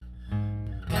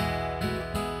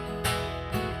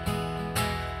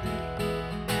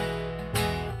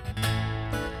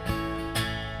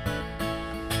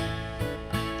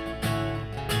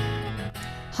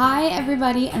Hi,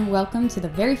 everybody, and welcome to the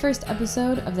very first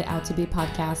episode of the Out to Be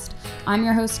podcast. I'm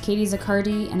your host, Katie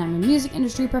Zaccardi, and I'm a music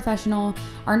industry professional,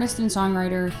 artist and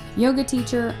songwriter, yoga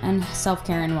teacher, and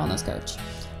self-care and wellness coach.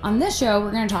 On this show,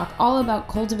 we're going to talk all about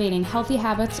cultivating healthy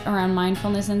habits around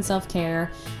mindfulness and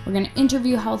self-care. We're going to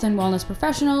interview health and wellness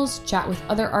professionals, chat with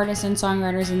other artists and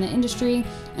songwriters in the industry,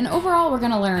 and overall, we're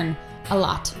going to learn a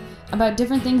lot about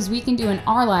different things we can do in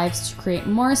our lives to create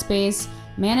more space,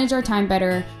 manage our time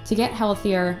better, to get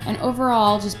healthier, and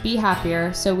overall just be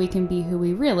happier so we can be who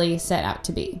we really set out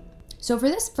to be. So for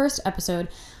this first episode,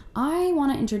 I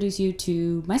want to introduce you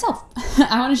to myself.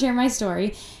 I want to share my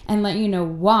story and let you know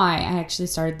why I actually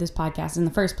started this podcast in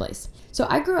the first place. So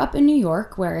I grew up in New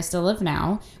York, where I still live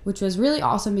now, which was really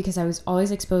awesome because I was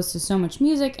always exposed to so much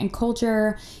music and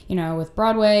culture, with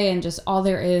Broadway and just all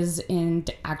there is in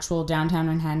actual downtown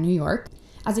Manhattan, New York.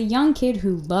 As a young kid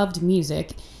who loved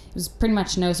music, it was pretty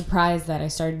much no surprise that I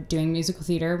started doing musical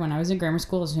theater when I was in grammar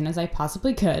school as soon as I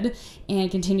possibly could,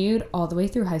 and continued all the way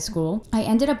through high school. I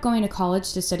ended up going to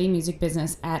college to study music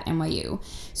business at NYU.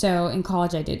 So in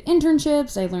college I did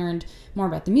internships, I learned more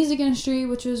about the music industry,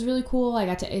 which was really cool. I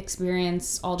got to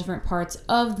experience all different parts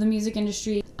of the music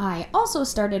industry. I also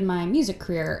started my music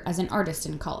career as an artist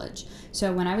in college.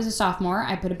 So when I was a sophomore,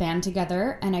 I put a band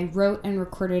together and I wrote and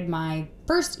recorded my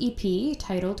first EP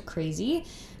titled Crazy.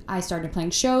 I started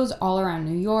playing shows all around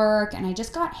New York, and I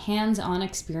just got hands-on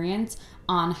experience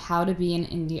on how to be an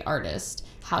indie artist,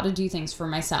 how to do things for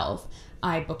myself.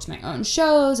 I booked my own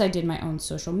shows, I did my own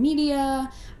social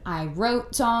media, I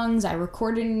wrote songs, I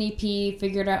recorded an EP,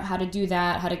 figured out how to do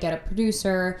that, how to get a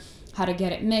producer, how to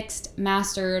get it mixed,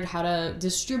 mastered, how to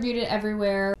distribute it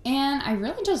everywhere. And I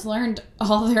really just learned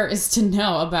all there is to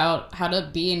know about how to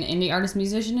be an indie artist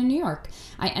musician in New York.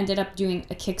 I ended up doing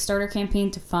a Kickstarter campaign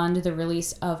to fund the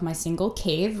release of my single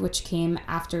Cave, which came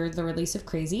after the release of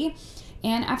Crazy.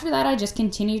 And after that, I just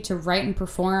continued to write and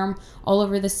perform all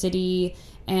over the city.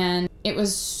 And it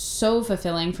was so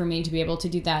fulfilling for me to be able to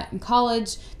do that in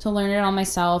college, to learn it all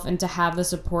myself, and to have the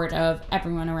support of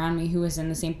everyone around me who was in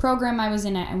the same program I was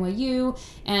in at NYU,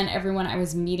 and everyone I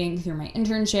was meeting through my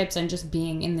internships and just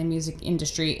being in the music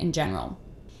industry in general.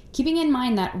 Keeping in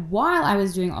mind that while I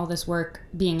was doing all this work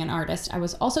being an artist, I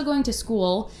was also going to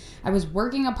school, I was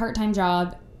working a part-time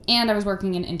job, and I was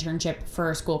working an internship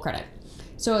for school credit.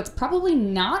 So it's probably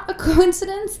not a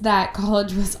coincidence that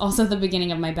college was also the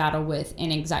beginning of my battle with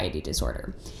an anxiety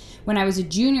disorder. When I was a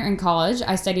junior in college,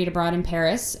 I studied abroad in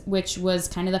Paris, which was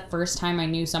kind of the first time I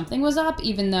knew something was up,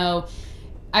 even though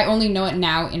I only know it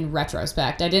now in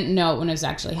retrospect. I didn't know it when it was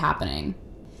actually happening.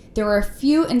 There were a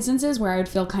few instances where I would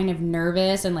feel kind of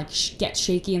nervous and get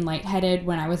shaky and lightheaded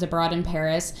when I was abroad in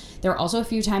Paris. There were also a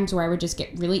few times where I would just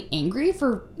get really angry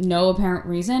for no apparent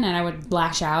reason, and I would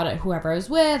lash out at whoever I was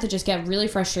with, and just get really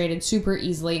frustrated super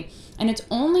easily. And it's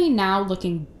only now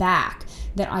looking back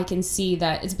that I can see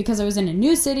that it's because I was in a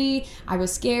new city, I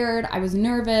was scared, I was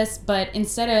nervous, but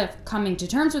instead of coming to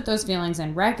terms with those feelings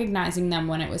and recognizing them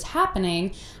when it was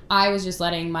happening, I was just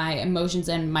letting my emotions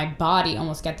and my body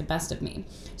almost get the best of me.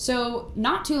 So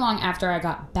not too long after I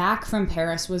got back from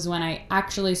Paris was when I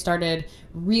actually started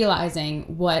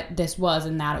realizing what this was,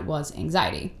 and that it was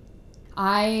anxiety.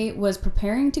 I was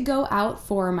preparing to go out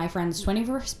for my friend's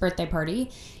 21st birthday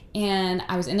party, and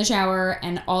I was in the shower,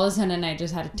 and all of a sudden I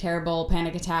just had a terrible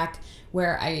panic attack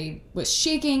where I was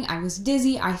shaking, I was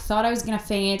dizzy, I thought I was gonna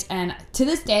faint, and to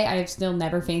this day I have still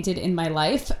never fainted in my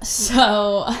life.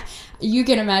 So you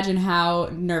can imagine how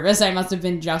nervous I must have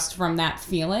been just from that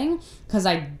feeling, because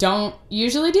I don't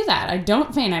usually do that. I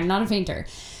don't faint, I'm not a fainter.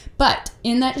 But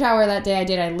in that shower that day I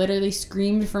did. I literally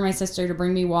screamed for my sister to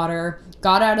bring me water,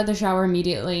 got out of the shower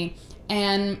immediately,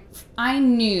 and I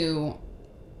knew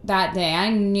that day,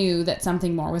 I knew that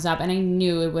something more was up, and I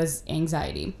knew it was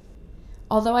anxiety.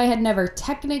 Although I had never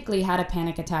technically had a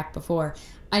panic attack before,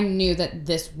 I knew that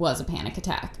this was a panic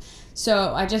attack.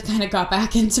 So I just kind of got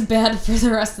back into bed for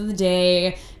the rest of the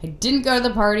day. I didn't go to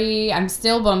the party. I'm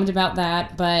still bummed about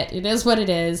that, but it is what it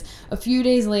is. A few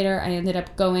days later, I ended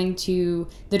up going to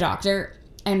the doctor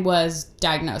and was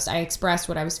diagnosed. I expressed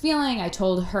what I was feeling. I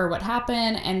told her what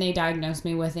happened, and they diagnosed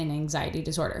me with an anxiety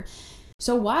disorder.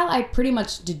 So while I pretty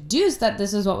much deduced that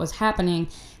this is what was happening,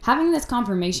 having this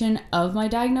confirmation of my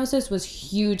diagnosis was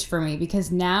huge for me,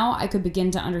 because now I could begin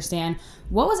to understand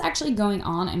what was actually going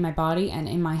on in my body and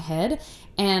in my head,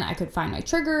 and I could find my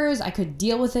triggers, I could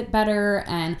deal with it better,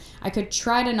 and I could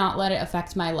try to not let it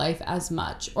affect my life as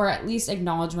much, or at least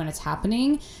acknowledge when it's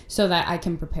happening so that I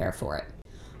can prepare for it.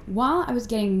 while I was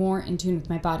getting more in tune with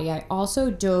my body, I also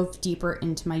dove deeper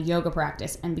into my yoga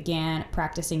practice and began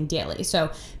practicing daily.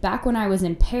 So back when I was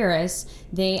in Paris,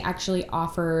 they actually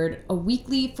offered a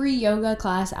weekly free yoga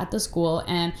class at the school,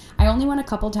 and I only went a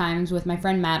couple times with my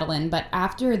friend Madeline, but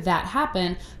after that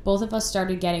happened, both of us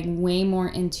started getting way more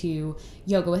into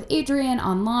yoga with Adrienne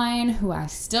online, who I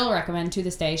still recommend to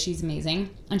this day. She's amazing,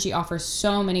 and she offers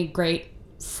so many great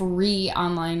free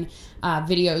online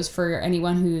videos for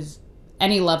anyone who's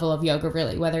any level of yoga,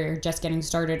 really, whether you're just getting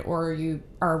started or you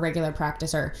are a regular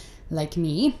practicer like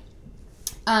me.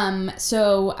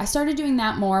 So I started doing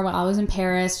that more while I was in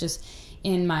Paris, just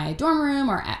in my dorm room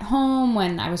or at home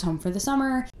when I was home for the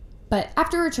summer. But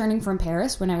after returning from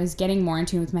Paris, when I was getting more in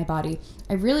tune with my body,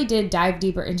 I really did dive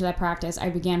deeper into that practice. I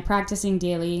began practicing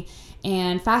daily,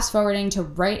 and fast forwarding to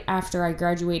right after I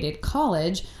graduated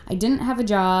college, I didn't have a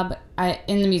job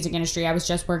in the music industry. I was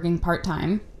just working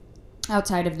part-time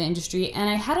outside of the industry, and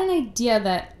I had an idea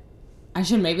that I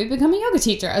should maybe become a yoga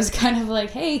teacher. I was kind of like,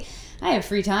 hey, I have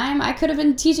free time. I could have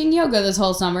been teaching yoga this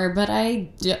whole summer, but I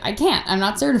can't. I'm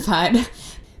not certified.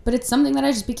 But it's something that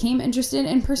I just became interested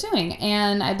in pursuing,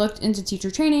 and I looked into teacher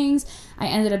trainings. I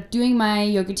ended up doing my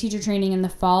yoga teacher training in the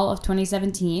fall of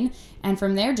 2017, and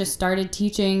from there just started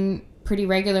teaching pretty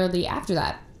regularly after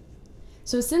that.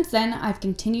 So since then, I've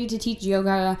continued to teach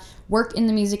yoga, work in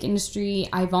the music industry.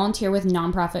 I volunteer with a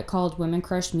nonprofit called Women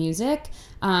Crush Music,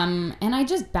 and I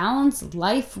just balance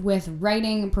life with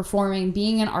writing, performing,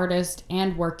 being an artist,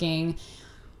 and working.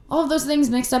 All of those things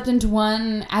mixed up into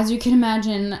one. As you can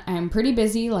imagine, I'm pretty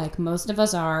busy, like most of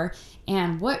us are,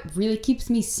 and what really keeps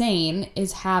me sane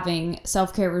is having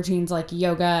self-care routines like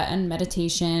yoga and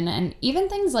meditation, and even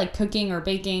things like cooking or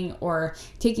baking or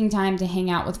taking time to hang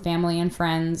out with family and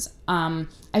friends.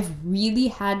 I've really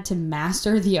had to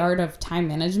master the art of time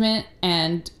management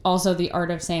and also the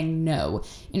art of saying no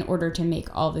in order to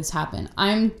make all this happen.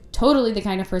 I'm totally the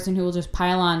kind of person who will just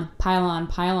pile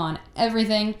on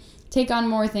everything, take on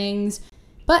more things,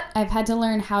 but I've had to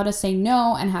learn how to say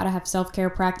no and how to have self-care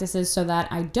practices so that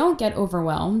I don't get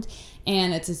overwhelmed.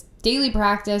 And it's a daily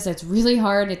practice. It's really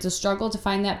hard. It's a struggle to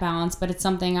find that balance, but it's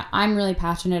something I'm really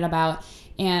passionate about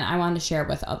and I want to share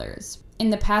with others. In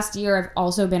the past year, I've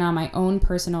also been on my own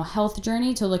personal health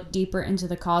journey to look deeper into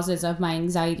the causes of my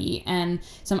anxiety and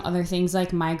some other things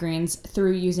like migraines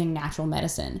through using natural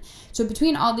medicine. So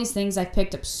between all these things, I've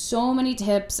picked up so many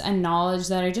tips and knowledge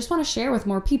that I just want to share with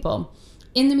more people.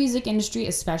 In the music industry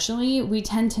especially, we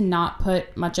tend to not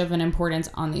put much of an importance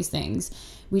on these things.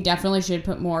 We definitely should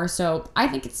put more. So I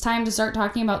think it's time to start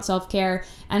talking about self-care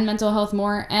and mental health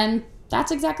more, and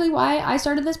that's exactly why I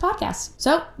started this podcast.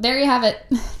 So there you have it.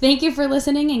 Thank you for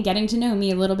listening and getting to know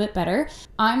me a little bit better.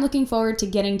 I'm looking forward to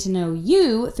getting to know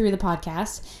you through the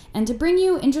podcast and to bring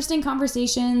you interesting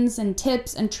conversations and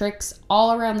tips and tricks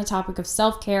all around the topic of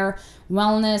self-care,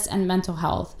 wellness, and mental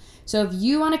health. So if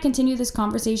you want to continue this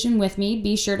conversation with me,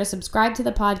 be sure to subscribe to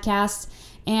the podcast.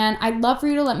 And I'd love for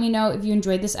you to let me know if you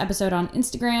enjoyed this episode on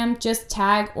Instagram. Just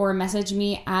tag or message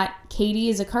me at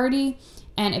Katie Zaccardi.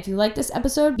 And if you like this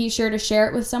episode, be sure to share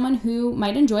it with someone who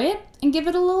might enjoy it and give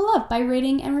it a little love by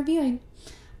rating and reviewing.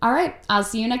 All right, I'll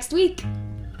see you next week.